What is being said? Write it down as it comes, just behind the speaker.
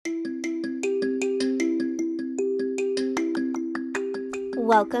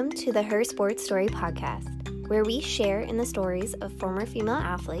Welcome to the Her Sports Story podcast, where we share in the stories of former female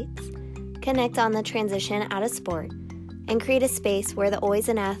athletes, connect on the transition out of sport, and create a space where the Always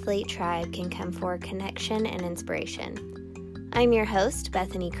an Athlete tribe can come for connection and inspiration. I'm your host,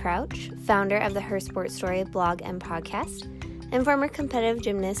 Bethany Crouch, founder of the Her Sports Story blog and podcast, and former competitive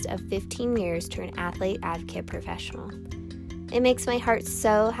gymnast of 15 years turned athlete advocate professional. It makes my heart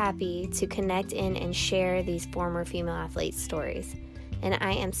so happy to connect in and share these former female athletes' stories. And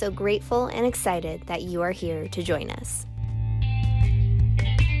I am so grateful and excited that you are here to join us.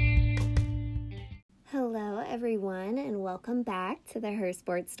 Hello, everyone, and welcome back to the Her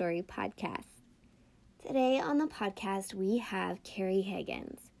Sports Story podcast. Today on the podcast, we have Carrie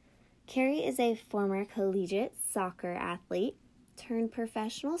Higgins. Carrie is a former collegiate soccer athlete turned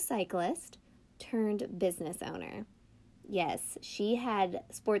professional cyclist turned business owner. Yes, she had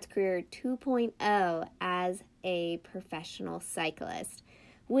sports career 2.0 as a professional cyclist,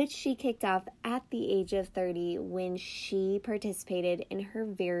 which she kicked off at the age of 30 when she participated in her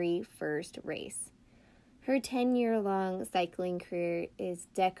very first race. Her 10-year-long cycling career is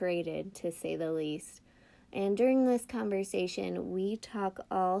decorated, to say the least. And during this conversation, we talk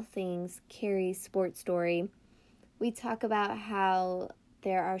all things Carrie's sports story. We talk about how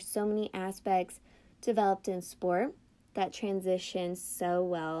there are so many aspects developed in sport that transition so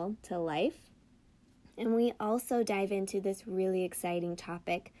well to life. And we also dive into this really exciting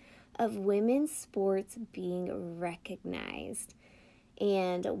topic of women's sports being recognized.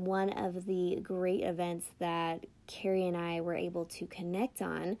 And one of the great events that Carrie and I were able to connect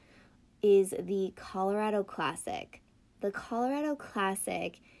on is the Colorado Classic. The Colorado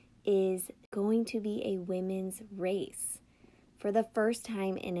Classic is going to be a women's race for the first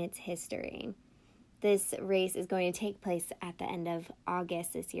time in its history. This race is going to take place at the end of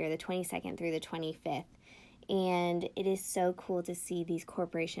August this year, the 22nd through the 25th. And it is so cool to see these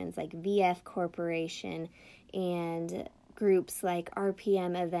corporations like VF Corporation and groups like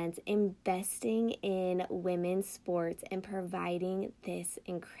RPM Events investing in women's sports and providing this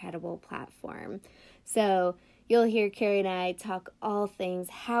incredible platform. So you'll hear Carrie and I talk all things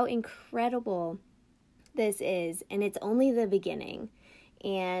how incredible this is, and it's only the beginning.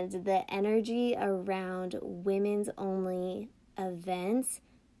 And the energy around women's only events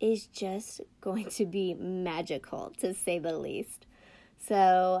is just going to be magical, to say the least.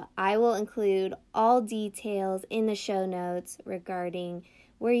 So I will include all details in the show notes regarding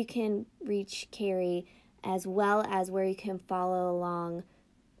where you can reach Carrie, as well as where you can follow along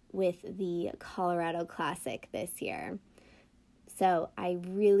with the Colorado Classic this year. So I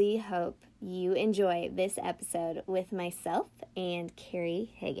really hope you enjoy this episode with myself and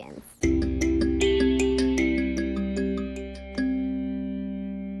Carrie Higgins.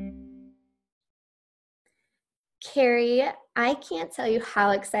 Carrie, I can't tell you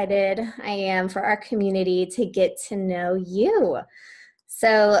how excited I am for our community to get to know you.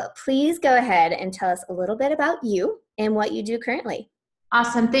 So please go ahead and tell us a little bit about you and what you do currently.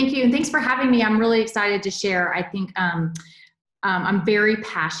 Awesome. Thank you. And thanks for having me. I'm really excited to share. I think I'm very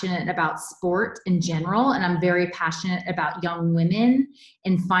passionate about sport in general, and I'm very passionate about young women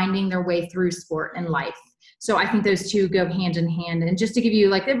and finding their way through sport and life. So I think those two go hand in hand. And just to give you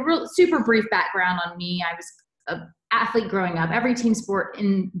like a real super brief background on me, I was an athlete growing up, every team sport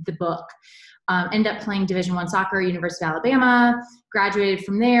in the book. Ended up playing Division I soccer, University of Alabama, graduated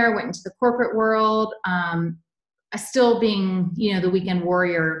from there, went into the corporate world, still being, the weekend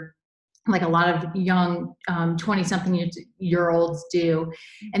warrior, like a lot of young 20-something-year-olds do.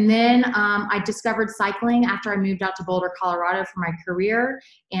 And then I discovered cycling after I moved out to Boulder, Colorado for my career.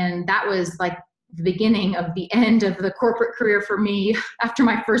 And that was like the beginning of the end of the corporate career for me. After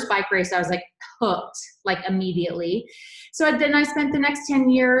my first bike race, I was like hooked, like immediately. So then I spent the next 10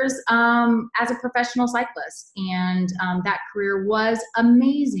 years as a professional cyclist. And that career was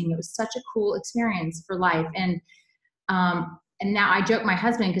amazing. It was such a cool experience for life. And now I joke my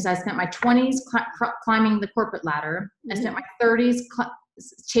husband because I spent my 20s climbing the corporate ladder. I spent my 30s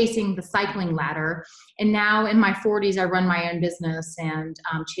chasing the cycling ladder. And now in my 40s, I run my own business and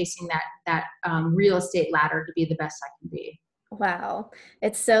chasing that real estate ladder to be the best I can be. Wow.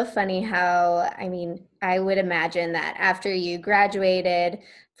 It's so funny how, I would imagine that after you graduated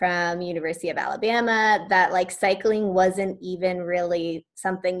from University of Alabama, that like cycling wasn't even really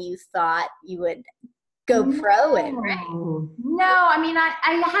something you thought you would go pro in, right? No,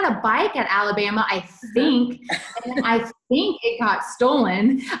 I had a bike at Alabama, I think, and I think it got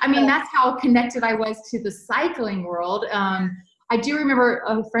stolen. That's how connected I was to the cycling world. I do remember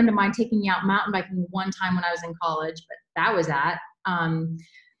a friend of mine taking me out mountain biking one time when I was in college, but that was that.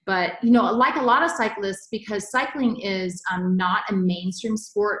 But, like a lot of cyclists, because cycling is not a mainstream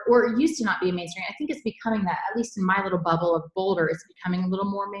sport, or it used to not be a mainstream. I think it's becoming that, at least in my little bubble of Boulder, it's becoming a little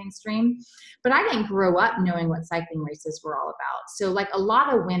more mainstream. But I didn't grow up knowing what cycling races were all about. So like a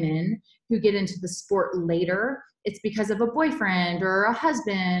lot of women who get into the sport later, it's because of a boyfriend or a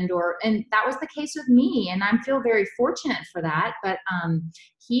husband, and that was the case with me. And I feel very fortunate for that. But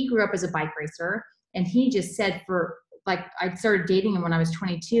he grew up as a bike racer, and he just said I started dating him when I was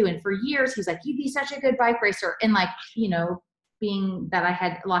 22. And for years, he was like, you'd be such a good bike racer. And being that I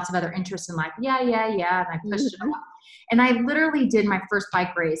had lots of other interests in life. Yeah. And I pushed it off. And I literally did my first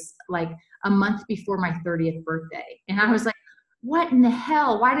bike race like a month before my 30th birthday. And I was like, what in the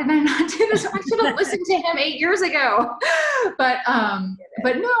hell? Why did I not do this? I should have listened to him 8 years ago. But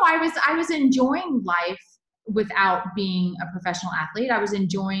no, I was enjoying life without being a professional athlete. I was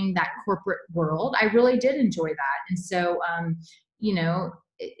enjoying that corporate world. I really did enjoy that. And so,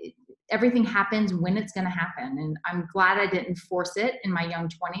 everything happens when it's going to happen. And I'm glad I didn't force it in my young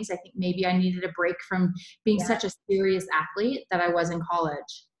 20s. I think maybe I needed a break from being such a serious athlete that I was in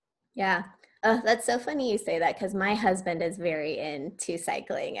college. Yeah. Oh, that's so funny you say that, because my husband is very into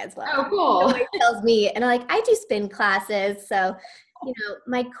cycling as well. Oh, cool. He always tells me, and I do spin classes. So,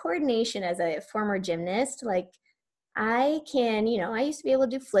 my coordination as a former gymnast, I can, I used to be able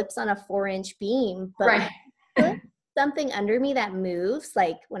to do flips on a 4-inch beam, but right. Something under me that moves,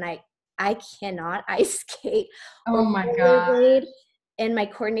 like when I cannot ice skate. Oh my God. And my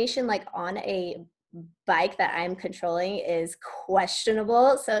coordination, on a bike that I'm controlling, is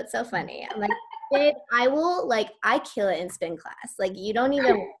questionable. So it's so funny. I'm like, babe, I kill it in spin class. You don't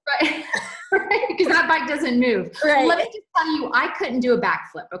even. Right. Because that bike doesn't move. Right. Let me just tell you, I couldn't do a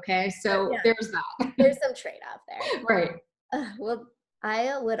backflip. Okay. So there's that. There's some trade-off there. Right. Well,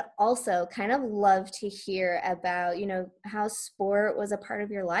 I would also kind of love to hear about, how sport was a part of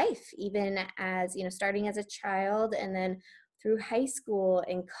your life, even as, starting as a child and then through high school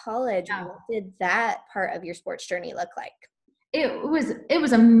and college. Yeah. What did that part of your sports journey look like? It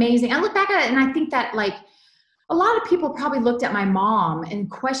was amazing. I look back at it and I think that a lot of people probably looked at my mom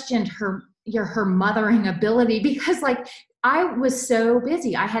and questioned her mothering ability, because I was so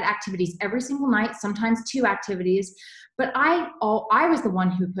busy. I had activities every single night, sometimes 2 activities, but I was the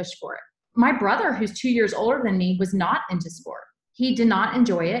one who pushed for it. My brother, who's 2 years older than me, was not into sport. He did not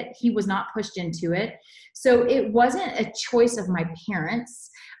enjoy it. He was not pushed into it. So it wasn't a choice of my parents.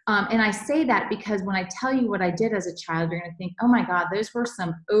 And I say that because when I tell you what I did as a child, you're going to think, oh my God, those were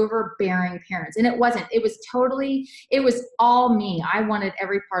some overbearing parents. And it wasn't. It was all me. I wanted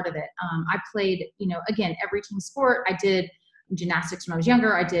every part of it. I played, again, every team sport. I did gymnastics when I was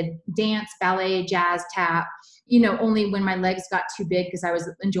younger. I did dance, ballet, jazz, tap. Only when my legs got too big, because I was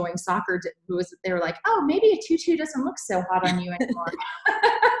enjoying soccer, they were like, oh, maybe a tutu doesn't look so hot on you anymore.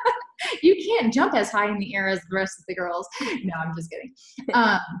 You can't jump as high in the air as the rest of the girls. No, I'm just kidding.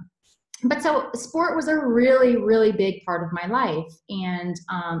 But so sport was a really, really big part of my life. And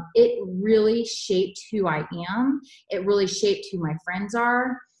it really shaped who I am. It really shaped who my friends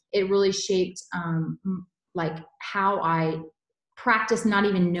are. It really shaped how I practice, not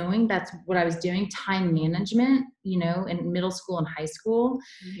even knowing that's what I was doing, time management, in middle school and high school.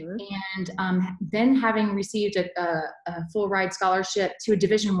 Mm-hmm. And then having received a full ride scholarship to a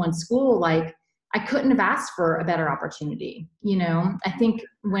Division I school, I couldn't have asked for a better opportunity. I think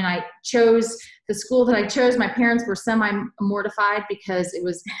when I chose the school that I chose, my parents were semi-mortified because it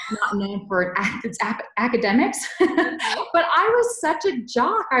was not known for its academics. But I was such a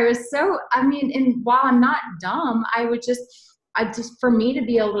jock. And while I'm not dumb, for me to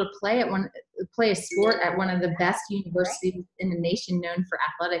be able to play a sport at one of the best universities in the nation known for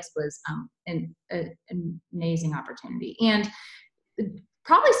athletics was an amazing opportunity. And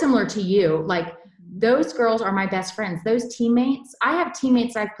probably similar to you, those girls are my best friends. Those teammates, I have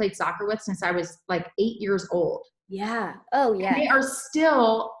teammates I've played soccer with since I was 8 years old. Yeah. Oh yeah. And they are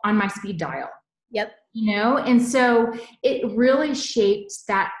still on my speed dial. Yep. And so it really shaped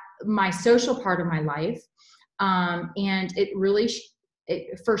my social part of my life. And it really,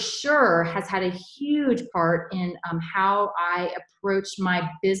 for sure, has had a huge part in how I approach my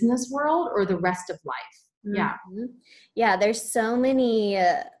business world or the rest of life. Yeah. Mm-hmm. Yeah. There's so many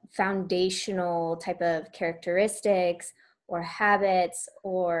foundational type of characteristics or habits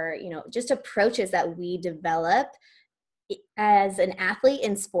or, just approaches that we develop as an athlete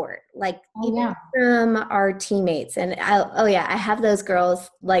in sport, from our teammates. And I have those girls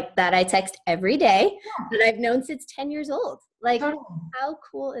that I text every day that I've known since 10 years old. How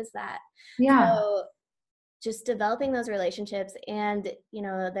cool is that? Yeah. So just developing those relationships, and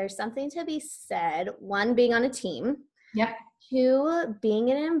there's something to be said, one, being on a team, Yep. to being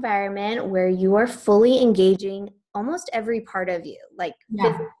in an environment where you are fully engaging almost every part of you, like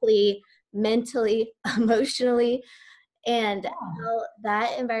Yeah. physically, mentally, emotionally, and Yeah. how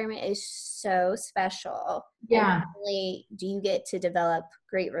that environment is so special. And not Yeah. only do you get to develop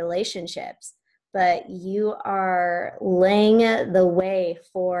great relationships, but you are laying the way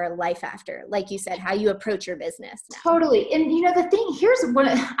for life after, like you said, how you approach your business now. Totally. And the thing, here's what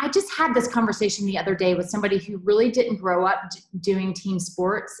I just had this conversation the other day with somebody who really didn't grow up doing team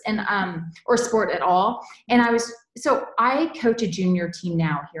sports and, or sport at all. And so I coach a junior team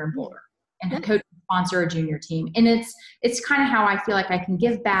now here in Boulder and Nice. coach and sponsor a junior team. And it's kind of how I feel like I can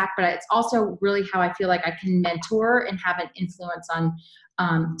give back, but it's also really how I feel like I can mentor and have an influence on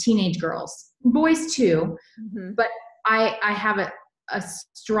teenage girls, boys too. Mm-hmm. But I have a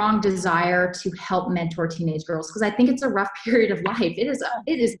strong desire to help mentor teenage girls because I think it's a rough period of life. It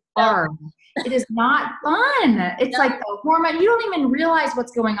is hard. It is not fun. It's like the hormone. You don't even realize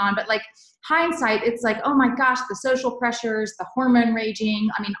what's going on, but like hindsight, it's like, oh my gosh, the social pressures, the hormone raging.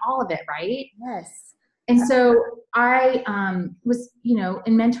 I mean, all of it, right? Yes. And so I was,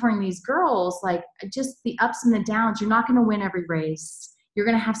 in mentoring these girls, like just the ups and the downs. You're not going to win every race. You're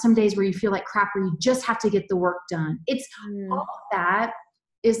going to have some days where you feel like crap, where you just have to get the work done. It's all of that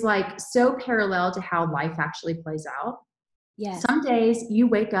is like so parallel to how life actually plays out. Yes. Some days you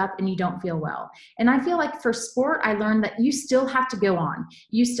wake up and you don't feel well. And I feel like for sport, I learned that you still have to go on.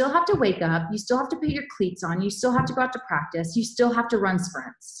 You still have to wake up. You still have to put your cleats on. You still have to go out to practice. You still have to run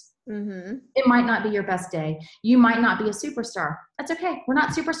sprints. Mm-hmm. It might not be your best day. You might not be a superstar. That's okay. We're not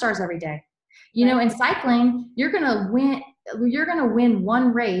superstars every day. In cycling, you're going to win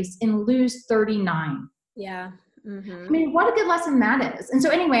one race and lose 39. Yeah. Mm-hmm. I mean, what a good lesson that is. And so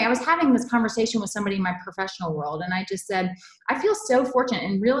anyway, I was having this conversation with somebody in my professional world, and I just said, I feel so fortunate.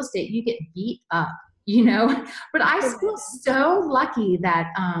 In real estate, you get beat up, but I feel so lucky that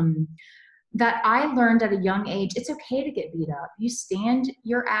that I learned at a young age, it's okay to get beat up. You stand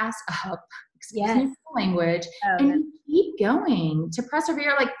your ass up, excuse me for the language, and you keep going to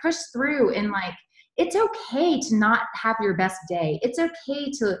persevere, like push through. And like, it's okay to not have your best day. It's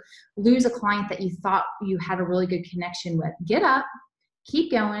okay to lose a client that you thought you had a really good connection with. Get up,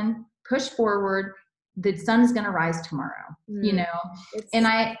 keep going, push forward. The sun is going to rise tomorrow, and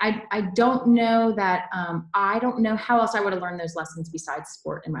I don't know that, I don't know how else I would have learned those lessons besides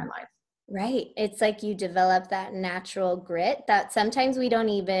sport in my life. Right. It's like you develop that natural grit that sometimes we don't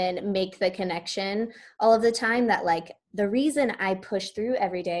even make the connection all of the time, that like the reason I push through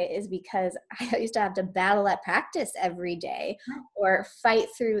every day is because I used to have to battle at practice every day, or fight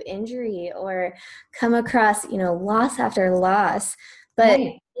through injury, or come across, loss after loss. But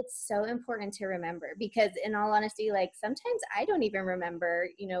it's so important to remember, because in all honesty, like sometimes I don't even remember,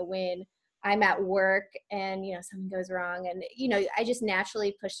 when I'm at work and, something goes wrong and, I just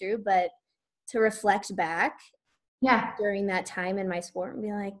naturally push through. But to reflect back during that time in my sport and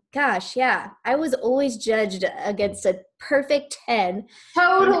be like, gosh, I was always judged against a perfect 10.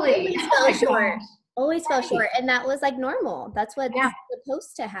 Totally. Always fell short. And that was like normal. That's what's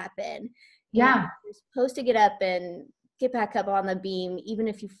supposed to happen. Yeah. You're supposed to get up and get back up on the beam, even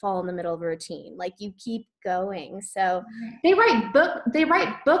if you fall in the middle of a routine. Like you keep going. So they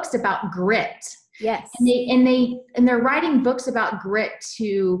write books about grit. Yes. And they're writing books about grit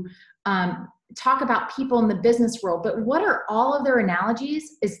to talk about people in the business world. But what are all of their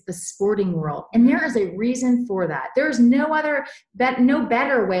analogies is the sporting world. And there is a reason for that. There's no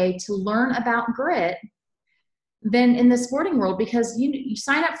better way to learn about grit than in the sporting world, because you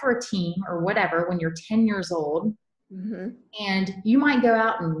sign up for a team or whatever when you're 10 years old. Mm-hmm. And you might go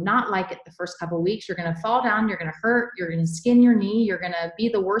out and not like it the first couple of weeks. You're going to fall down. You're going to hurt. You're going to skin your knee. You're going to be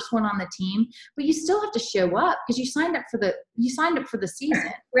the worst one on the team. But you still have to show up because you signed up for the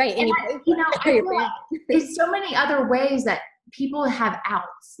season, right? And I feel like there's so many other ways that people have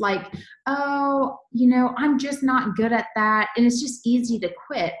outs, like, oh, I'm just not good at that, and it's just easy to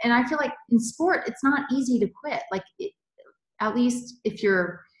quit. And I feel like in sport, it's not easy to quit. Like, at least if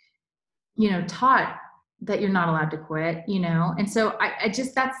you're, taught that you're not allowed to quit, and so I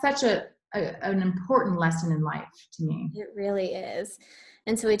just, that's such an important lesson in life to me. It really is.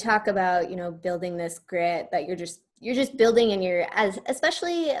 And so we talk about, building this grit that you're just building in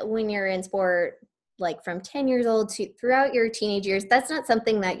especially when you're in sport, like from 10 years old to throughout your teenage years. That's not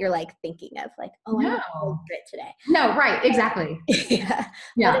something that you're like thinking of, like, oh, I'm going to build grit today. No, right. Exactly. Yeah.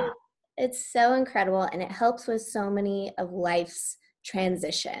 But it's so incredible. And it helps with so many of life's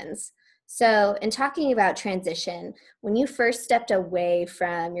transitions. So in talking about transition, when you first stepped away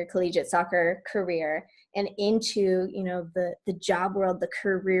from your collegiate soccer career and into, the job world, the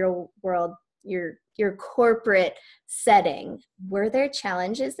career world, your your corporate setting. Were there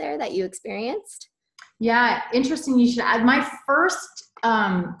challenges there that you experienced? Yeah, interesting. You should add my first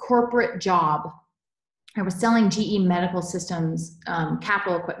corporate job. I was selling GE Medical Systems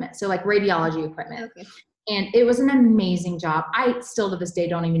capital equipment, so like radiology equipment. Okay. And it was an amazing job. I still to this day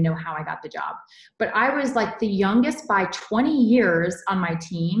don't even know how I got the job. But I was like the youngest by 20 years on my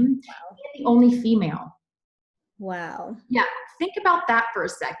team, and the only female. Wow. Yeah, think about that for a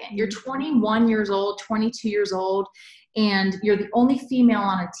second. You're 21 years old, 22 years old, and you're the only female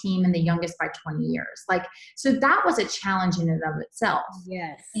on a team and the youngest by 20 years. Like, so that was a challenge in and of itself.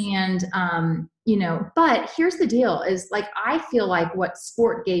 Yes. And, but here's the deal is like, I feel like what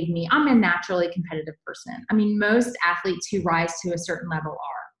sport gave me, I'm a naturally competitive person. I mean, most athletes who rise to a certain level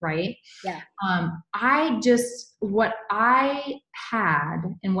are, right? Yeah. What I had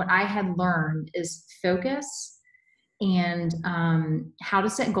and what I had learned is focus and how to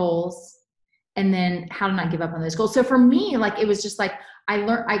set goals, and then how to not give up on those goals. So for me, like, it was just like,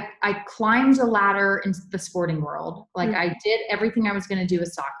 I climbed a ladder into the sporting world. Like I did everything I was going to do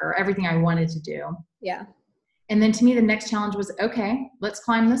with soccer, everything I wanted to do. Yeah. And then to me, the next challenge was, okay, let's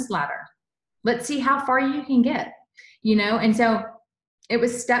climb this ladder. Let's see how far you can get, And so it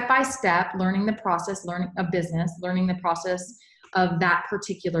was step by step, learning the process, learning of business, learning the process of that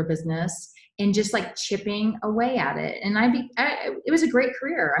particular business, and just like chipping away at it. And it was a great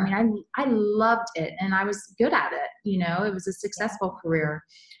career. I mean, I loved it and I was good at it. It was a successful career.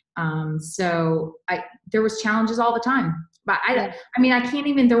 So there was challenges all the time, but I can't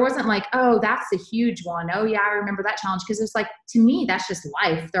even, there wasn't like, oh, that's a huge one. Oh yeah, I remember that challenge. Cause it's like, to me, that's just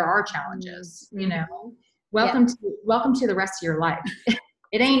life. There are challenges, welcome to the rest of your life.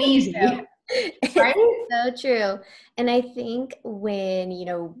 It ain't easy. Right? So true. And I think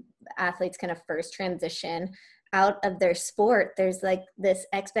when, athletes kind of first transition out of their sport, there's like this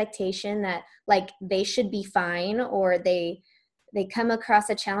expectation that like they should be fine, or they come across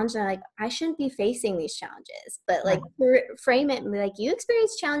a challenge and they're like, I shouldn't be facing these challenges. But like frame it and be like, you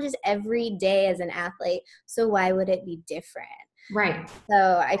experience challenges every day as an athlete, so why would it be different? Right.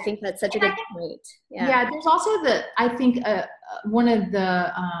 So I think that's such a good point. Yeah. There's also one of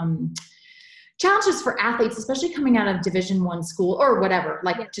the challenges for athletes, especially coming out of Division I school or whatever,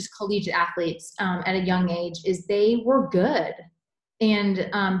 like just collegiate athletes at a young age, is they were good. And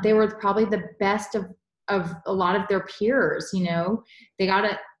they were probably the best of a lot of their peers. They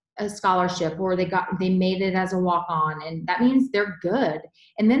got a scholarship, or they made it as a walk-on, and that means they're good.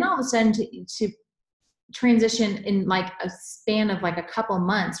 And then all of a sudden to transition in like a span of like a couple of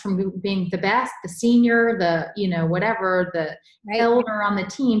months from being the best, the senior, the, whatever, the elder on the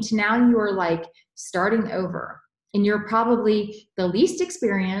team, to now you are like starting over, and you're probably the least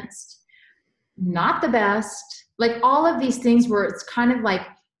experienced, not the best, like all of these things where it's kind of like,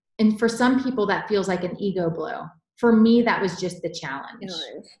 and for some people that feels like an ego blow. For me, that was just the challenge.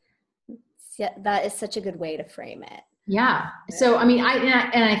 Yeah, that is such a good way to frame it. Yeah. So, I mean,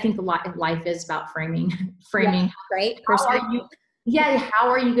 I think a lot of life is about framing, yeah, right? How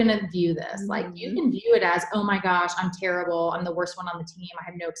are you going to view this? Like, you can view it as, oh my gosh, I'm terrible. I'm the worst one on the team. I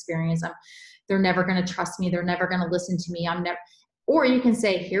have no experience. They're never going to trust me. They're never going to listen to me. Or you can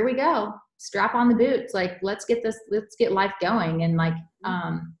say, here we go, strap on the boots. Like, let's get life going. And like,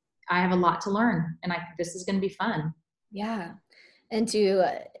 I have a lot to learn, and this is going to be fun. Yeah. And to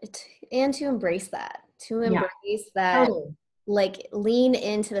embrace that. To embrace that, totally. Like lean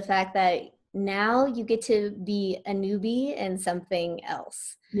into the fact that now you get to be a newbie in something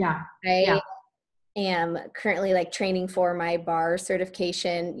else. Yeah. I am currently like training for my bar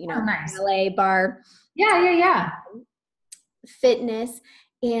certification, nice. LA bar. Yeah. Fitness.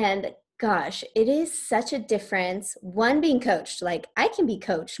 And gosh, it is such a difference. One, being coached, like I can be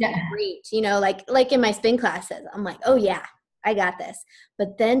coached great, like in my spin classes, I'm like, oh yeah, I got this.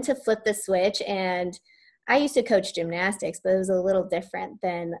 But then to flip the switch, and I used to coach gymnastics, but it was a little different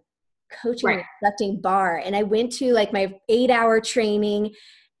than coaching and instructing bar. And I went to like my 8-hour training,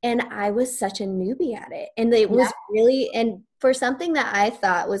 and I was such a newbie at it. And it was really, and for something that I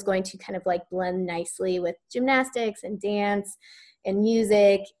thought was going to kind of like blend nicely with gymnastics and dance and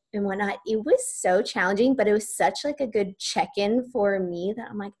music and whatnot, it was so challenging, but it was such like a good check-in for me that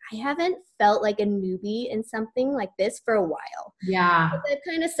I'm like, I haven't felt like a newbie in something like this for a while. Yeah. I've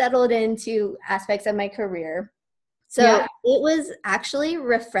kind of settled into aspects of my career. So it was actually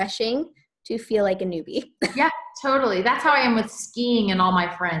refreshing to feel like a newbie. Yeah, totally. That's how I am with skiing and all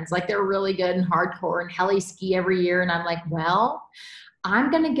my friends. Like, they're really good and hardcore and heli ski every year. And I'm like, well, I'm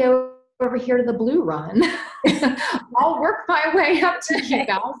going to go over here to the Blue Run. I'll work my way up to you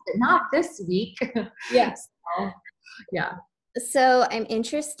guys, but not this week. Yes. So, yeah. So I'm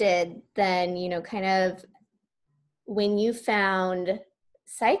interested then, kind of when you found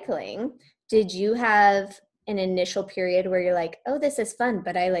cycling, did you have an initial period where you're like, oh, this is fun,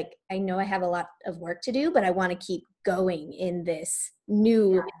 but I know I have a lot of work to do, but I want to keep going in this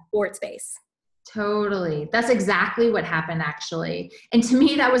new sport space? Totally. That's exactly what happened, actually. And to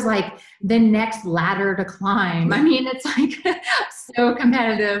me, that was like the next ladder to climb. I mean, it's like so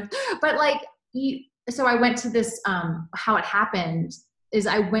competitive, but like, so I went to this, how it happened is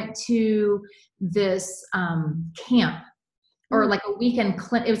I went to this camp, or like a weekend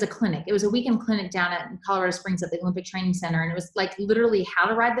clinic. It was a clinic. It was a weekend clinic down at Colorado Springs at the Olympic Training Center. And it was like literally how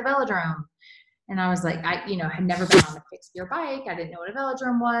to ride the velodrome. And I was like, I had never been on a fixed gear bike. I didn't know what a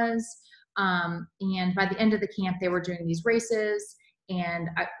velodrome was. And by the end of the camp, they were doing these races, and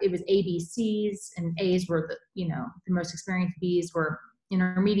it was A, B, C's, and A's were the most experienced, B's were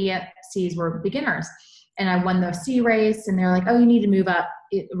intermediate, C's were beginners. And I won the C race, and they're like, oh, you need to move up,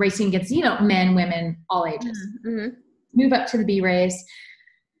 racing against, men, women, all ages. Mm-hmm. Move up to the B race.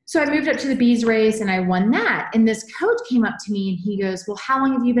 So I moved up to the B's race and I won that. And this coach came up to me and he goes, well, how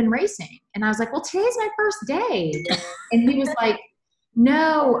long have you been racing? And I was like, well, today's my first day. And he was like,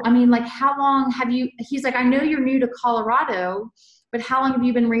 no, I mean, like, how long have you, he's like, I know you're new to Colorado, but how long have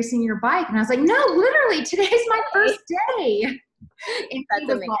you been racing your bike? And I was like, no, literally, today's my first day. And he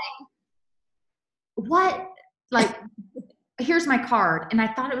was like, what? Like, here's my card. And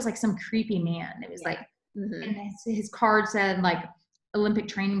I thought it was like some creepy man. It was like, and his card said like Olympic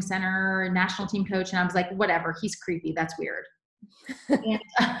Training Center, national team coach. And I was like, whatever, he's creepy. That's weird. And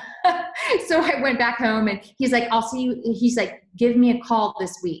so I went back home and he's like, I'll see you. He's like, give me a call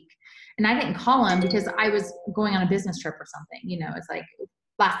this week. And I didn't call him because I was going on a business trip or something, it's like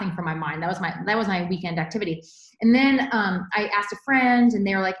last thing from my mind. That was my weekend activity. And then I asked a friend and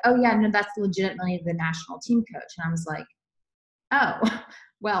they were like, oh yeah, no, that's legitimately the national team coach. And I was like, oh,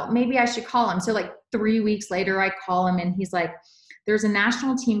 well, maybe I should call him. So like 3 weeks later, I call him and he's like, there's a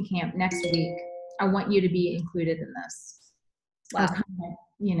national team camp next week. I want you to be included in this. Wow.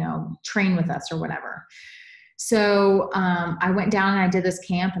 Train with us or whatever. So I went down and I did this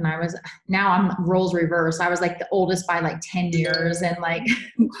camp and now I'm roles reverse. I was like the oldest by like 10 years and like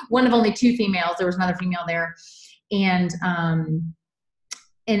one of only 2 females. There was another female there. And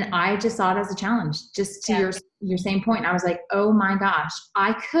I just saw it as a challenge, just to your same point. I was like, oh my gosh,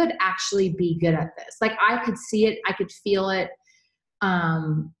 I could actually be good at this. Like I could see it. I could feel it.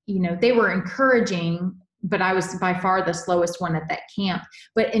 They were encouraging, but I was by far the slowest one at that camp.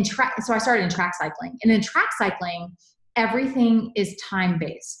 But so I started in track cycling, and in track cycling, everything is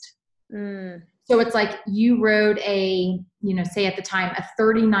time-based. So it's like you rode say at the time, a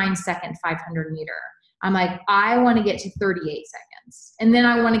 39-second 500 meter. I'm like, I want to get to 38 seconds. And then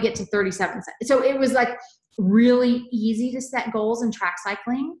I want to get to 37 seconds. So it was like really easy to set goals in track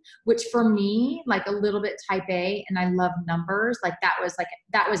cycling, which for me, like a little bit type A, and I love numbers. that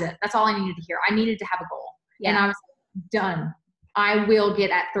was it. That's all I needed to hear. I needed to have a goal. Yeah. And I was done. I will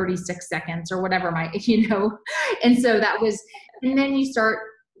get at 36 seconds or whatever and so that was, and then you start,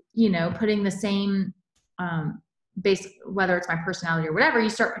 putting the same, whether it's my personality or whatever, you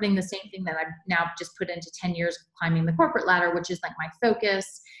start putting the same thing that I've now just put into 10 years of climbing the corporate ladder, which is like my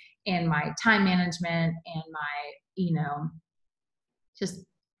focus and my time management and my, just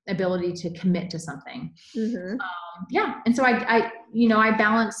ability to commit to something. Mm-hmm. And so I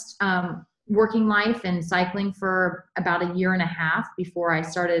balanced, working life and cycling for about 1.5 years before I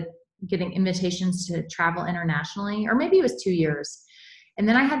started getting invitations to travel internationally, or maybe it was 2 years. And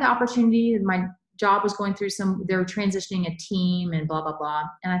then I had the opportunity, my job was going through they were transitioning a team and blah, blah, blah.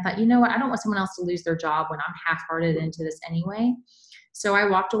 And I thought, you know what? I don't want someone else to lose their job when I'm half-hearted into this anyway. So I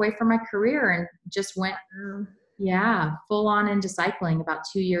walked away from my career and just went, full on into cycling about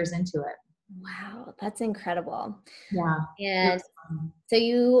 2 years into it. Wow. That's incredible. Yeah. And so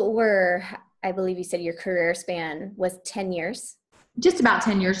you were, I believe you said your career span was 10 years? Just about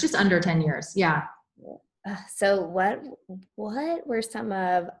 10 years, just under 10 years. Yeah. So what were some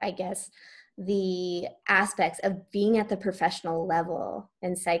of, I guess, the aspects of being at the professional level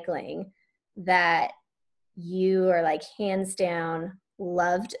in cycling that you are like hands down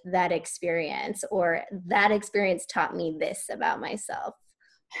loved that experience, or that experience taught me this about myself?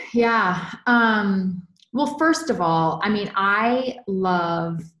 Yeah. Well, first of all, I mean, I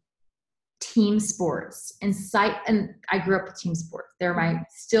love team sports and I grew up with team sports. They're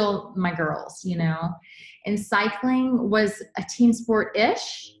still my girls, and cycling was a team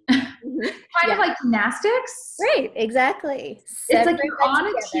sport-ish, kind of like gymnastics. Right. Exactly. It's like you're on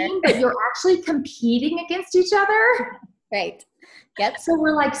a team, but you're actually competing against each other. Right. Yep. So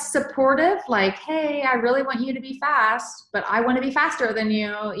we're like supportive, like, hey, I really want you to be fast, but I want to be faster than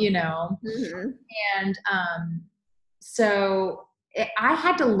you, you know? Mm-hmm. And so I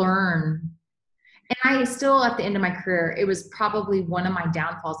had to learn, and I still, at the end of my career, it was probably one of my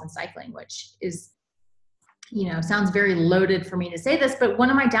downfalls in cycling, which is, you know, sounds very loaded for me to say this, but one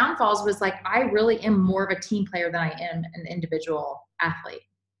of my downfalls was like, I really am more of a team player than I am an individual athlete.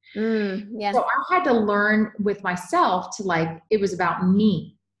 Yeah. So I had to learn with myself to like, it was about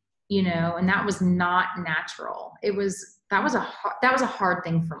me, you know, and that was not natural. That was a hard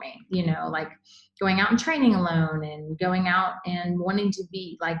thing for me, you know, like going out and training alone and going out and wanting to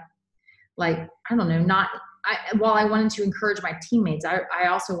be like, I don't know, while I wanted to encourage my teammates, I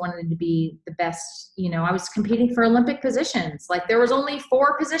also wanted to be the best. You know, I was competing for Olympic positions. Like there was only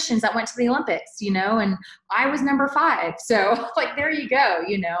 4 positions that went to the Olympics, you know, and I was number 5. So like, there you go,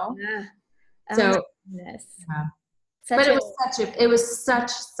 you know? Yeah. So, Yes. yeah. But it was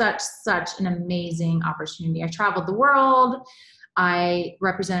such an amazing opportunity. I traveled the world. I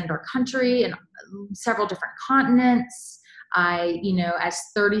represented our country in several different continents. You know, as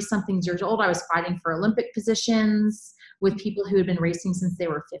 30 something years old, I was fighting for Olympic positions with people who had been racing since they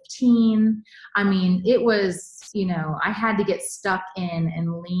were 15. I mean, it was, you know, I had to get stuck in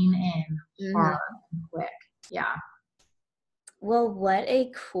and lean in hard and quick. Yeah. Well, what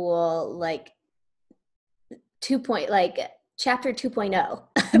a cool, like, chapter 2.0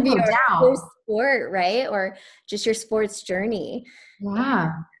 of your sport, right? Or just your sports journey.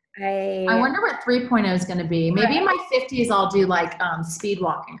 Yeah. I wonder what 3.0 is going to be. Maybe in my 50s, I'll do like speed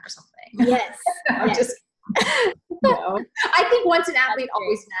walking or something. Yes. I'm just, no. I think once an athlete,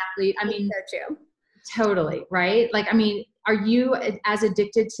 always an athlete. I mean, so true. Totally. Right. Like, I mean, are you as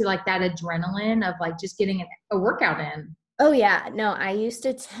addicted to like that adrenaline of like just getting a workout in? Oh yeah. No, I used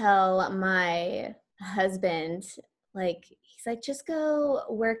to tell my husband, like, he's like, just go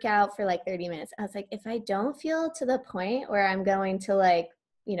work out for like 30 minutes. I was like, if I don't feel to the point where I'm going to like,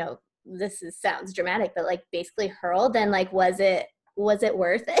 you know, sounds dramatic, but like basically hurl, then like, was it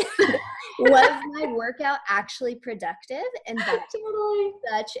worth it? Was my workout actually productive? And that's totally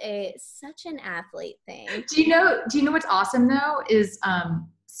such an athlete thing. Do you know what's awesome though is,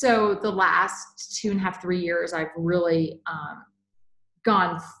 so the last 2.5, 3 years, I've really,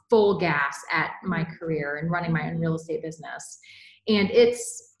 gone full gas at my career and running my own real estate business. And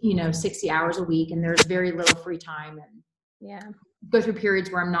it's, you know, 60 hours a week and there's very little free time, and go through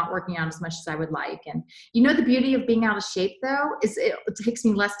periods where I'm not working out as much as I would like. And you know, the beauty of being out of shape though, is it takes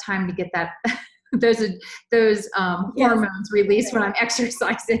me less time to get that, those hormones released when I'm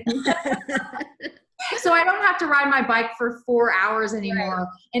exercising. So I don't have to ride my bike for 4 hours anymore,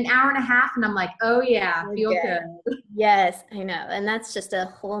 an hour and a half. And I'm like, oh yeah, feel good. Yes, I know. And that's just a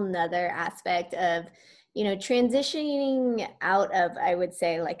whole nother aspect of, you know, transitioning out of, I would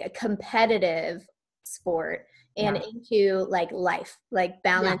say, like a competitive sport and into like life, like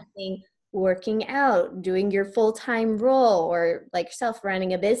balancing working out, doing your full-time role, or like yourself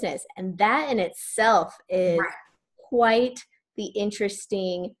running a business. And that in itself is quite the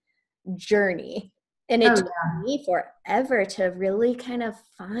interesting journey. And it took me forever to really kind of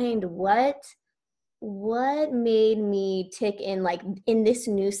find what made me tick in, like, in this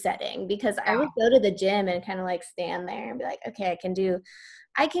new setting, because I would go to the gym and kind of like stand there and be like, okay,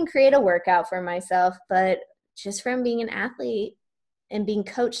 I can create a workout for myself, but just from being an athlete and being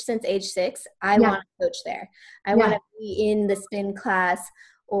coached since age 6, I want to coach there. I want to be in the spin class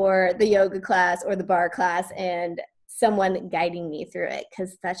or the yoga class or the bar class and someone guiding me through it.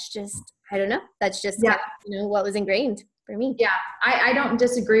 Cause that's just, I don't know. That's just, you know, what was ingrained for me. Yeah. I don't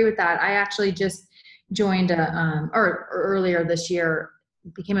disagree with that. I actually just joined or earlier this year,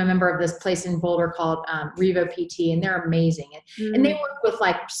 became a member of this place in Boulder called Revo PT, and they're amazing. And they work with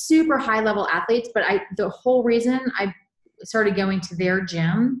like super high level athletes, but the whole reason I started going to their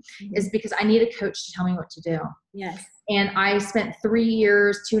gym is because I need a coach to tell me what to do. Yes. And I spent 3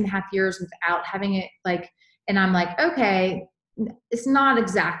 years, 2.5 years without having it, like, and I'm like, okay, it's not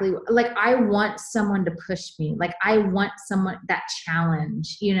exactly like, I want someone to push me. Like I want someone, that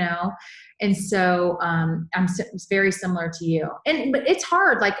challenge, you know? And so, it's very similar to you, but it's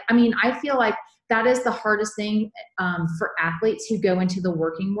hard. Like, I mean, I feel like that is the hardest thing, for athletes who go into the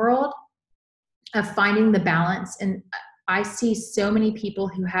working world, of finding the balance. And I see so many people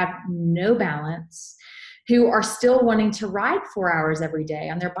who have no balance, who are still wanting to ride 4 hours every day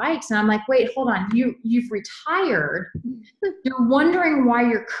on their bikes. And I'm like, wait, hold on. You've retired. You're wondering why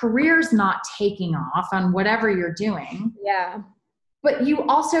your career's not taking off on whatever you're doing. Yeah. But you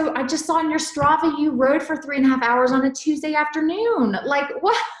also, I just saw on your Strava, you rode for 3.5 hours on a Tuesday afternoon. Like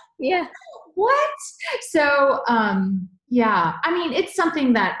what? Yeah. What? So, Yeah. I mean, it's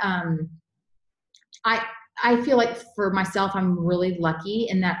something that, I, I feel like for myself, I'm really lucky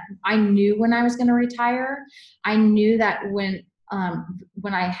in that I knew when I was going to retire. I knew that when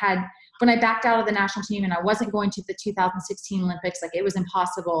I backed out of the national team and I wasn't going to the 2016 Olympics, like it was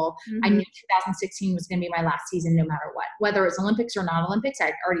impossible. I knew 2016 was going to be my last season, no matter what, whether it's Olympics or not Olympics.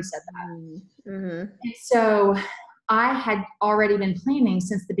 I'd already said that. And so I had already been planning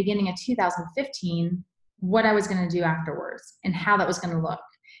since the beginning of 2015 what I was going to do afterwards and how that was going to look,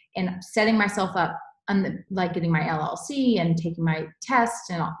 and setting myself up on like getting my LLC and taking my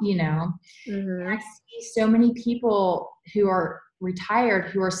test and, and I see so many people who are retired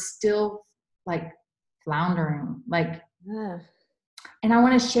who are still like floundering, like, and I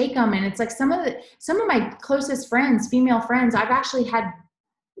want to shake them. And it's like some of my closest friends, female friends, I've actually had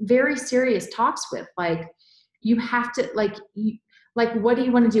very serious talks with, like, you have to what do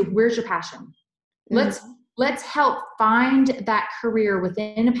you want to do? Where's your passion? Let's help find that career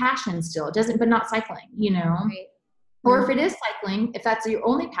within a passion still. It doesn't, but not cycling, Right. Or if it is cycling, if that's your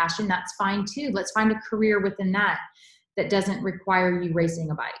only passion, that's fine too. Let's find a career within that doesn't require you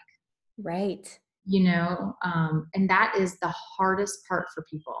racing a bike. Right. And that is the hardest part for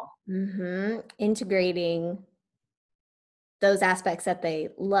people. Integrating those aspects that they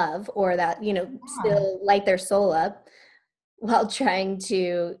love or that, still light their soul up while trying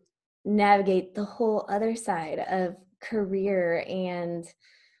to navigate the whole other side of career and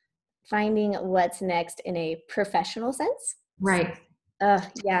finding what's next in a professional sense. Right.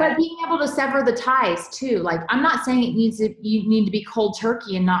 Yeah. But being able to sever the ties too. Like, I'm not saying you need to be cold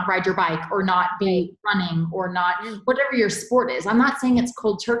turkey and not ride your bike or not be running or not whatever your sport is. I'm not saying it's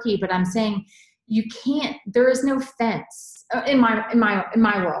cold turkey, but I'm saying you can't, there is no fence in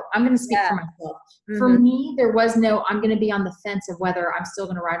my world. I'm going to speak for myself. For me, there was no, I'm going to be on the fence of whether I'm still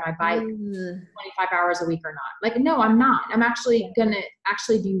going to ride my bike 25 hours a week or not. Like, no, I'm not. I'm actually going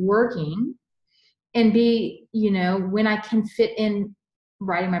to be working and be, when I can fit in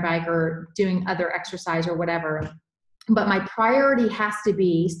riding my bike or doing other exercise or whatever. But my priority has to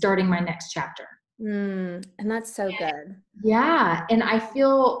be starting my next chapter. And that's so good. Yeah. And I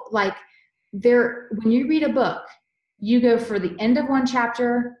feel like when you read a book, you go for the end of one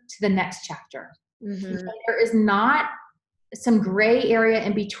chapter to the next chapter. There is not some gray area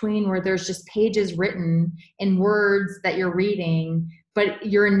in between where there's just pages written in words that you're reading, but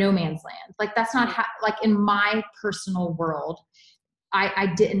you're in no man's land. Like, that's not like in my personal world.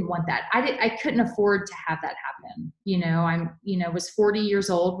 I didn't want that. I couldn't afford to have that happen. Was 40 years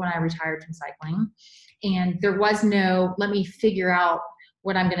old when I retired from cycling, and there was no, let me figure out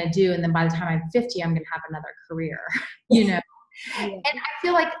what I'm going to do. And then by the time I'm 50, I'm going to have another career, And I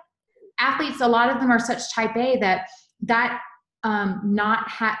feel like athletes, a lot of them are such type A that not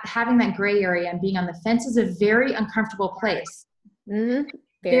having that gray area and being on the fence is a very uncomfortable place.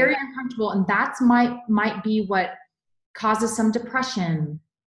 Very uncomfortable. And that's might be what causes some depression,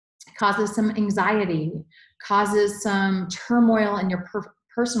 causes some anxiety, causes some turmoil in your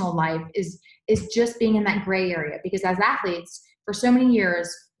personal life is just being in that gray area. Because as athletes, for so many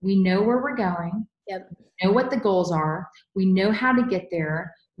years, we know where we're going. Yep. We know what the goals are. We know how to get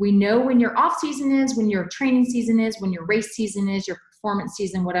there. We know when your off season is, when your training season is, when your race season is, your performance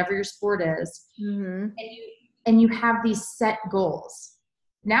season, whatever your sport is. And you have these set goals.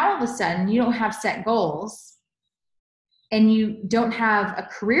 Now, all of a sudden, you don't have set goals and you don't have a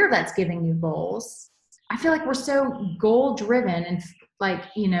career that's giving you goals. I feel like we're so goal driven and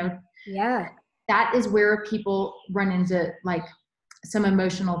that is where people run into like some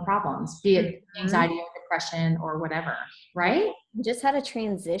emotional problems, be it anxiety or depression or whatever, right? Just how to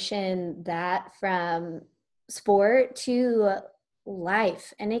transition that from sport to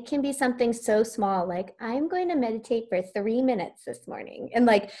life. And it can be something so small, like I'm going to meditate for 3 minutes this morning. And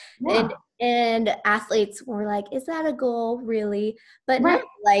and athletes were like, is that a goal really? But no,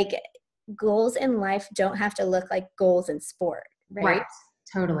 like goals in life don't have to look like goals in sport, right?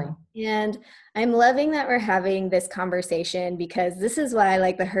 Totally. And I'm loving that we're having this conversation, because this is why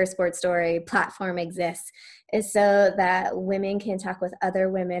like the Her Sports Story platform exists, is so that women can talk with other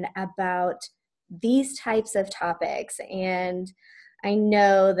women about these types of topics. And I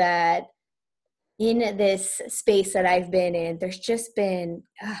know that in this space that I've been in, there's just been,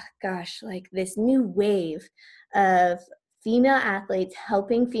 like this new wave of female athletes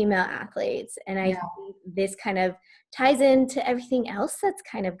helping female athletes. And I think this kind of ties into everything else that's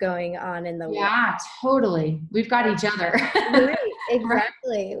kind of going on in the world. Yeah, totally. We've got each other. Right,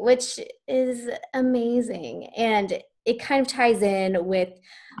 exactly, which is amazing. And it kind of ties in with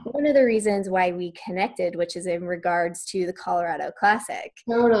one of the reasons why we connected, which is in regards to the Colorado Classic.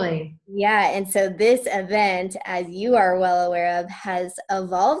 Totally. Yeah. And so this event, as you are well aware of, has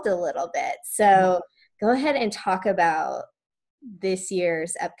evolved a little bit. So go ahead and talk about this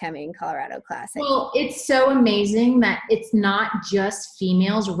year's upcoming Colorado Classic. Well, it's so amazing that it's not just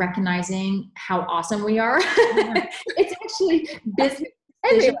females recognizing how awesome we are. It's actually business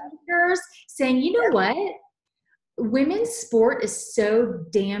decision makers saying, you know what? Women's sport is so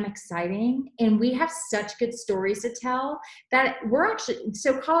damn exciting, and we have such good stories to tell that we're actually,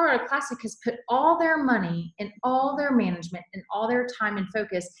 so Colorado Classic has put all their money and all their management and all their time and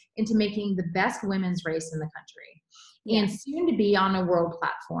focus into making the best women's race in the country. Yeah. And soon to be on a world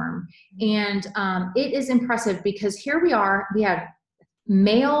platform. And it is impressive because here we are, we have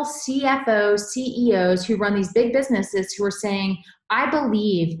male CFOs, CEOs who run these big businesses who are saying, I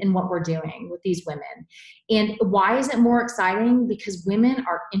believe in what we're doing with these women. And why is it more exciting? Because women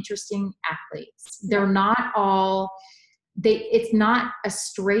are interesting athletes. They're not all, it's not a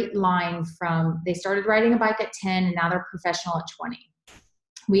straight line from, they started riding a bike at 10 and now they're professional at 20.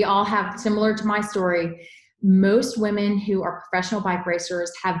 We all have, similar to my story, most women who are professional bike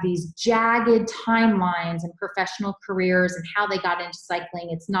racers have these jagged timelines and professional careers and how they got into cycling.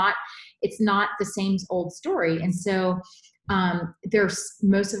 It's not the same old story. And so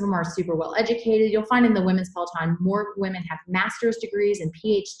most of them are super well educated. You'll find in the women's peloton, more women have master's degrees and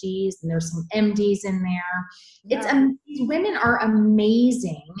PhDs, and there's some MDs in there. Yeah. These women are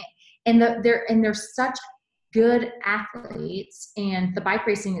amazing, and they're such good athletes, and the bike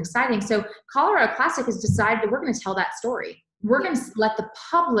racing is exciting. So Colorado Classic has decided that we're going to tell that story. We're going to let the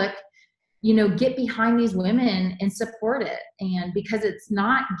public, get behind these women and support it. And because it's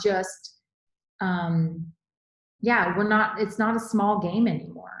not just, it's not a small game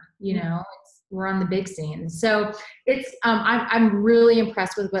anymore. We're on the big scene. So it's, I'm really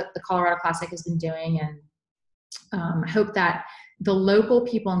impressed with what the Colorado Classic has been doing, and hope that the local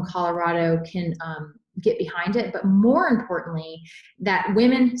people in Colorado can, get behind it, but more importantly, that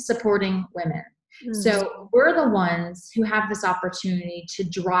women supporting women. Mm-hmm. So we're the ones who have this opportunity to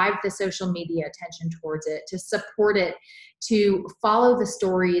drive the social media attention towards it, to support it, to follow the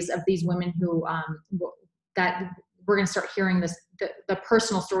stories of these women who, that we're going to start hearing the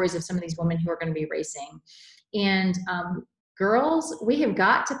personal stories of some of these women who are going to be racing. And girls, we have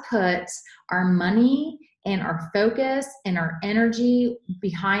got to put our money and our focus and our energy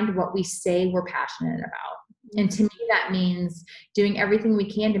behind what we say we're passionate about. And to me, that means doing everything we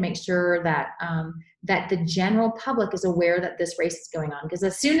can to make sure that that the general public is aware that this race is going on. Because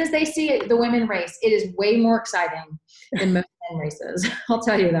as soon as they see the women race, it is way more exciting than most men races. I'll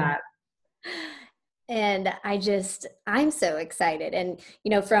tell you that. And I'm so excited. And,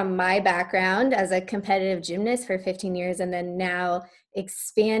 from my background as a competitive gymnast for 15 years, and then now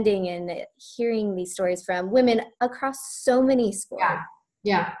expanding and hearing these stories from women across so many sports.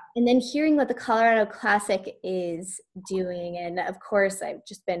 Yeah. And then hearing what the Colorado Classic is doing. And of course, I've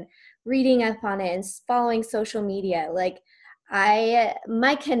just been reading up on it and following social media.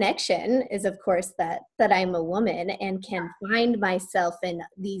 My connection is, of course, that I'm a woman and can find myself in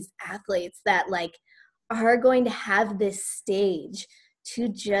these athletes that are going to have this stage to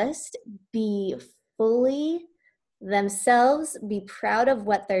just be fully themselves, be proud of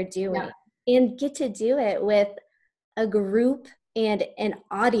what they're doing, and get to do it with a group and an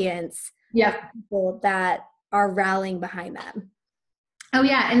audience of people that are rallying behind them. Oh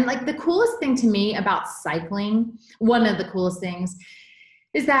yeah. And the coolest thing to me about cycling, one of the coolest things,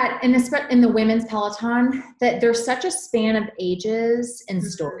 is that in the women's peloton, that there's such a span of ages and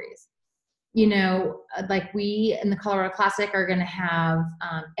stories. We in the Colorado Classic are going to have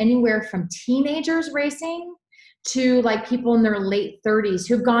anywhere from teenagers racing to people in their late 30s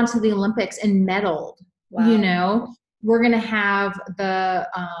who've gone to the Olympics and medaled. Wow. We're going to have the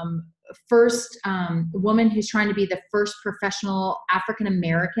first woman who's trying to be the first professional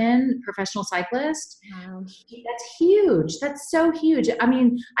African-American professional cyclist. Wow. That's huge. That's so huge. I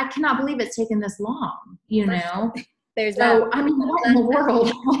mean, I cannot believe it's taken this long, There's what in the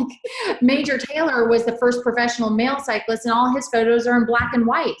world? Major Taylor was the first professional male cyclist, and all his photos are in black and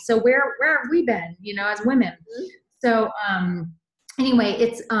white. So where have we been, as women? Mm-hmm. So anyway,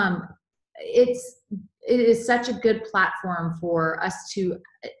 it is such a good platform for us to,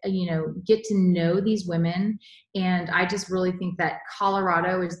 get to know these women. And I just really think that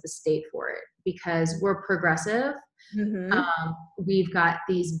Colorado is the state for it because we're progressive. Mm-hmm. We've got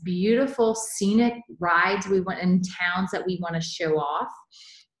these beautiful scenic rides in towns that we want to show off.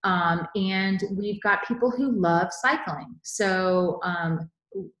 And we've got people who love cycling. So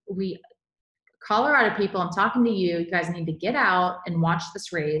Colorado people, I'm talking to you. You guys need to get out and watch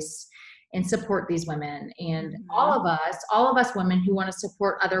this race and support these women. And all of us women who want to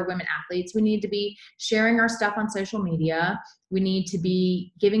support other women athletes, we need to be sharing our stuff on social media. We need to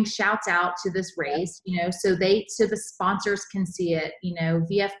be giving shouts out to this race, so the sponsors can see it.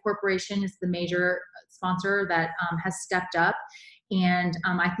 VF Corporation is the major sponsor that has stepped up. And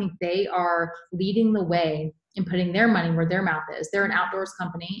I think they are leading the way in putting their money where their mouth is. They're an outdoors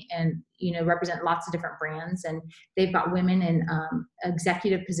company and, represent lots of different brands, and they've got women in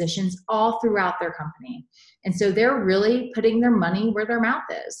executive positions all throughout their company. And so they're really putting their money where their mouth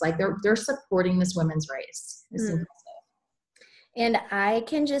is. Like they're supporting this women's race. It's impressive. And I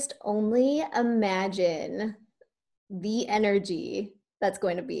can just only imagine the energy that's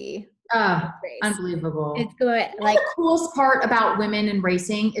going to be. Unbelievable. It's going the coolest part about women in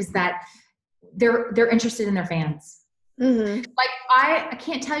racing is that they're interested in their fans. Mm-hmm. Like I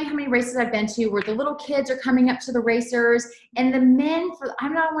can't tell you how many races I've been to where the little kids are coming up to the racers, and the men, I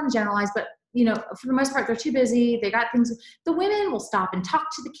don't want to generalize, but for the most part, they're too busy. They got things. The women will stop and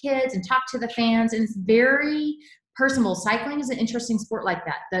talk to the kids and talk to the fans, and it's very personal. Cycling is an interesting sport like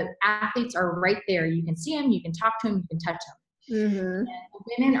that. The athletes are right there. You can see them, you can talk to them, you can touch them. Mm-hmm. And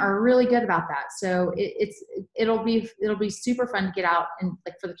women are really good about that. So it'll be super fun to get out and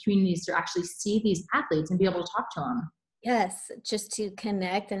for the communities to actually see these athletes and be able to talk to them. Yes, just to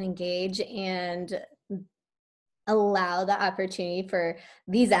connect and engage and allow the opportunity for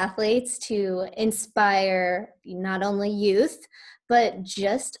these athletes to inspire not only youth, but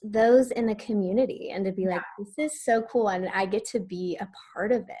just those in the community, and to be like, this is so cool, and I get to be a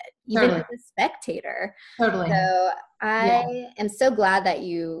part of it, even as a spectator. Totally. So I am so glad that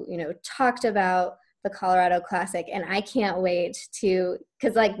you talked about the Colorado Classic, and I can't wait to,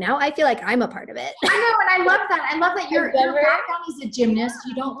 because now I feel like I'm a part of it. I know, and I love that. I love that your background is a gymnast.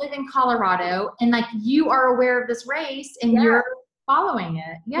 You don't live in Colorado, and you are aware of this race, and you're following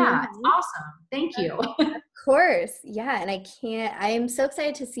it. Yeah, It's awesome. Thank you. Of course. Yeah. And I am so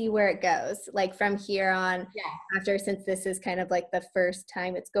excited to see where it goes, from here on after, since this is kind of the first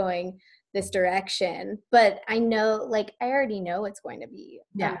time it's going this direction. But I know, I already know it's going to be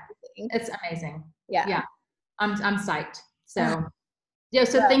amazing. It's amazing. Yeah. I'm psyched. So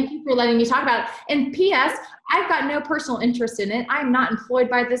thank you for letting me talk about it. And P.S., I've got no personal interest in it. I'm not employed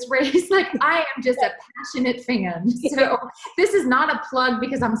by this race. I am just a passionate fan. So this is not a plug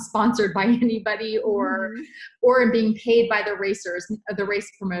because I'm sponsored by anybody or am being paid by the racers, the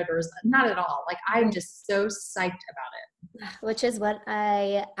race promoters. Not at all. I'm just so psyched about it. Which is what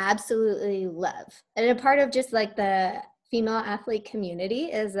I absolutely love. And a part of just the female athlete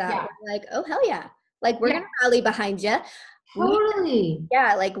community is that we're oh, hell yeah. We're going to rally behind you. Totally.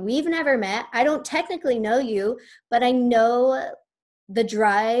 We've never met. I don't technically know you, but I know the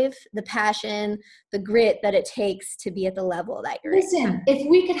drive, the passion, the grit that it takes to be at the level that you're in. If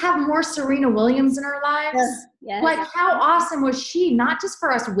we could have more Serena Williams in our lives, how awesome was she? Not just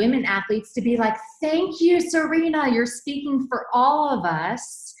for us women athletes to be thank you, Serena. You're speaking for all of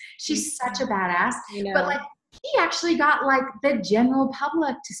us. She's such a badass. But she actually got the general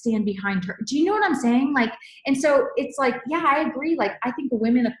public to stand behind her. Do you know what I'm saying? And so it's I agree. I think the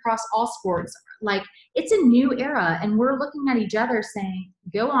women across all sports, it's a new era, and we're looking at each other saying,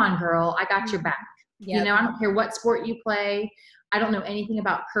 go on, girl, I got your back. Yep. I don't care what sport you play. I don't know anything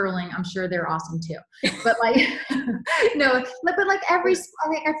about curling. I'm sure they're awesome too. But no, but every,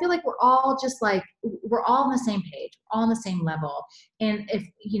 I feel we're all just we're all on the same page, all on the same level. And if,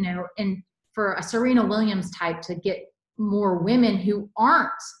 and for a Serena Williams type to get more women who aren't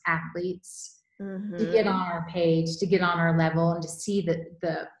athletes to get on our page, to get on our level, and to see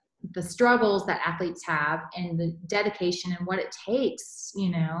the struggles that athletes have and the dedication and what it takes,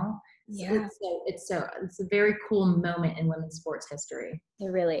 it's a very cool moment in women's sports history.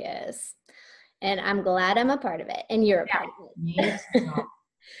 It really is. And I'm glad I'm a part of it, and you're a part of it.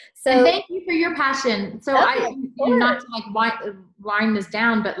 So and thank you for your passion. So not to wind this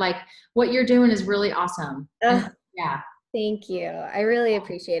down, but what you're doing is really awesome. Thank you. I really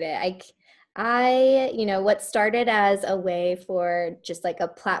appreciate it. I what started as a way for just a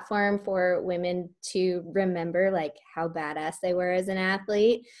platform for women to remember how badass they were as an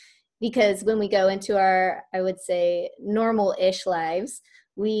athlete, because when we go into our, I would say, normal-ish lives,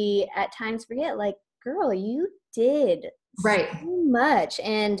 we at times forget, girl, you did so much.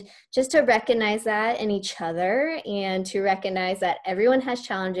 And just to recognize that in each other, and to recognize that everyone has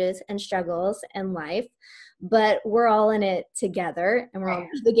challenges and struggles in life, but we're all in it together, and we're all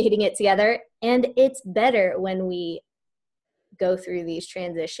navigating it together. And it's better when we go through these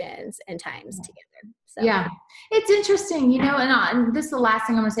transitions and times together. So. Yeah, it's interesting, and this is the last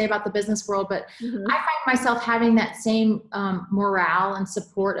thing I'm going to say about the business world, but I find myself having that same morale and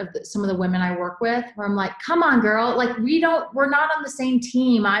support of some of the women I work with, where I'm like, come on, girl, like we're not on the same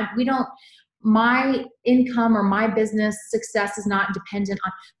team. My income or my business success is not dependent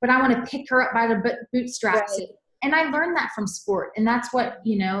on, but I want to pick her up by the bootstraps. Right. And I learned that from sport. And that's what,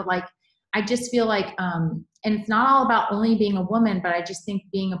 I just feel like, and it's not all about only being a woman, but I just think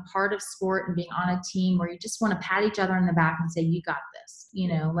being a part of sport and being on a team where you just want to pat each other on the back and say, you got this,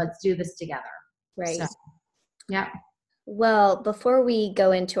 let's do this together. Right. So, yeah. Well, before we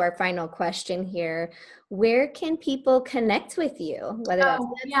go into our final question here, where can people connect with you? Whether that's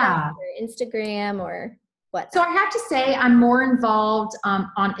or Instagram or what? So I have to say I'm more involved on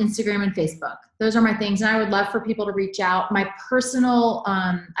Instagram and Facebook. Those are my things. And I would love for people to reach out. My personal,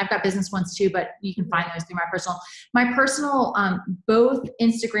 I've got business ones too, but you can find those through my personal, both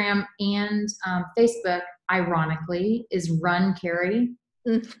Instagram and Facebook, ironically, is Run Carrie.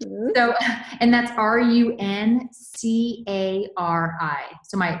 Mm-hmm. So, and that's RUNCARI.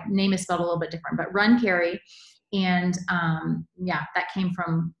 So my name is spelled a little bit different, but Run Carrie. And that came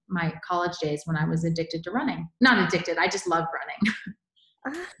from my college days when I was addicted to running. Not addicted, I just love running.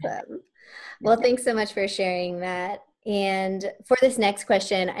 Awesome. Well, thanks so much for sharing that. And for this next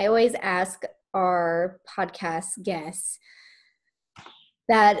question, I always ask our podcast guests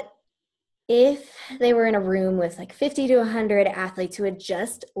that if they were in a room with like 50 to 100 athletes who had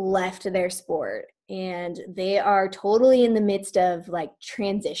just left their sport and they are totally in the midst of like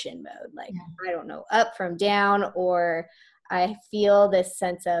transition mode, like, I don't know, up from down, or I feel this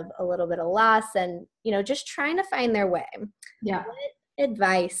sense of a little bit of loss and, just trying to find their way. Yeah. What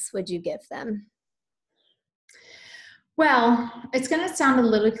advice would you give them? Well, it's going to sound a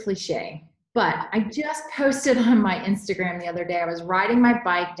little cliche, but I just posted on my Instagram the other day. I was riding my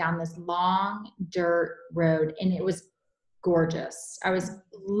bike down this long dirt road and it was gorgeous. I was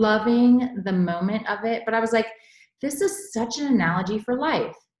loving the moment of it, but I was like, this is such an analogy for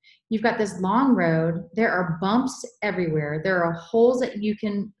life. You've got this long road. There are bumps everywhere. There are holes that you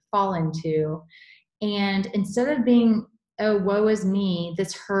can fall into. And instead of being, oh, woe is me,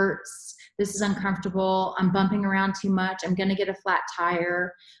 this hurts, this is uncomfortable, I'm bumping around too much, I'm going to get a flat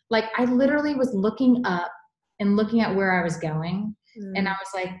tire. Like I literally was looking up and looking at where I was going. And I was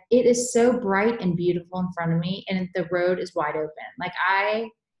like, it is so bright and beautiful in front of me. And the road is wide open. Like I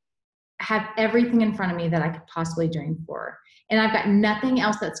have everything in front of me that I could possibly dream for. And I've got nothing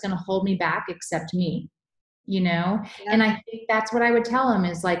else that's going to hold me back except me, Yeah. And I think that's what I would tell them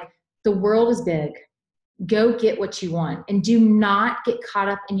is like, the world is big. Go get what you want and do not get caught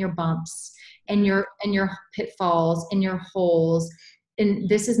up in your bumps and your pitfalls and your holes. And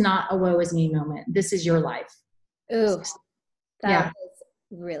this is not a woe is me moment. This is your life. Ooh. That was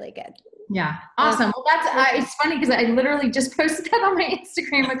really good. Yeah. Awesome. Well, it's funny because I literally just posted that on my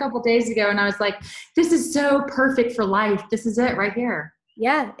Instagram a couple days ago and I was like, this is so perfect for life. This is it right here.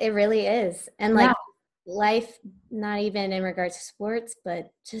 Yeah, it really is. And like life, not even in regards to sports,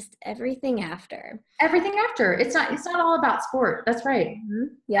 but just everything after. Everything after. It's not all about sport. That's right.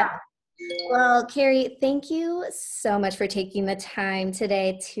 Mm-hmm. Yeah. Well, Carrie, thank you so much for taking the time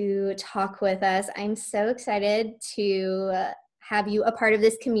today to talk with us. I'm so excited to have you a part of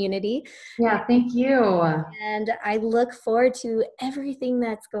this community. Yeah, thank you. And I look forward to everything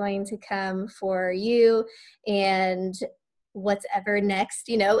that's going to come for you and what's ever next,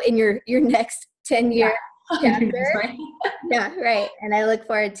 in your next 10-year chapter. Right. Yeah, right. And I look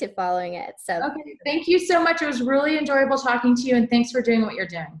forward to following it. So okay, thank you so much. It was really enjoyable talking to you and thanks for doing what you're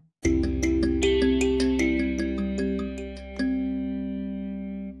doing.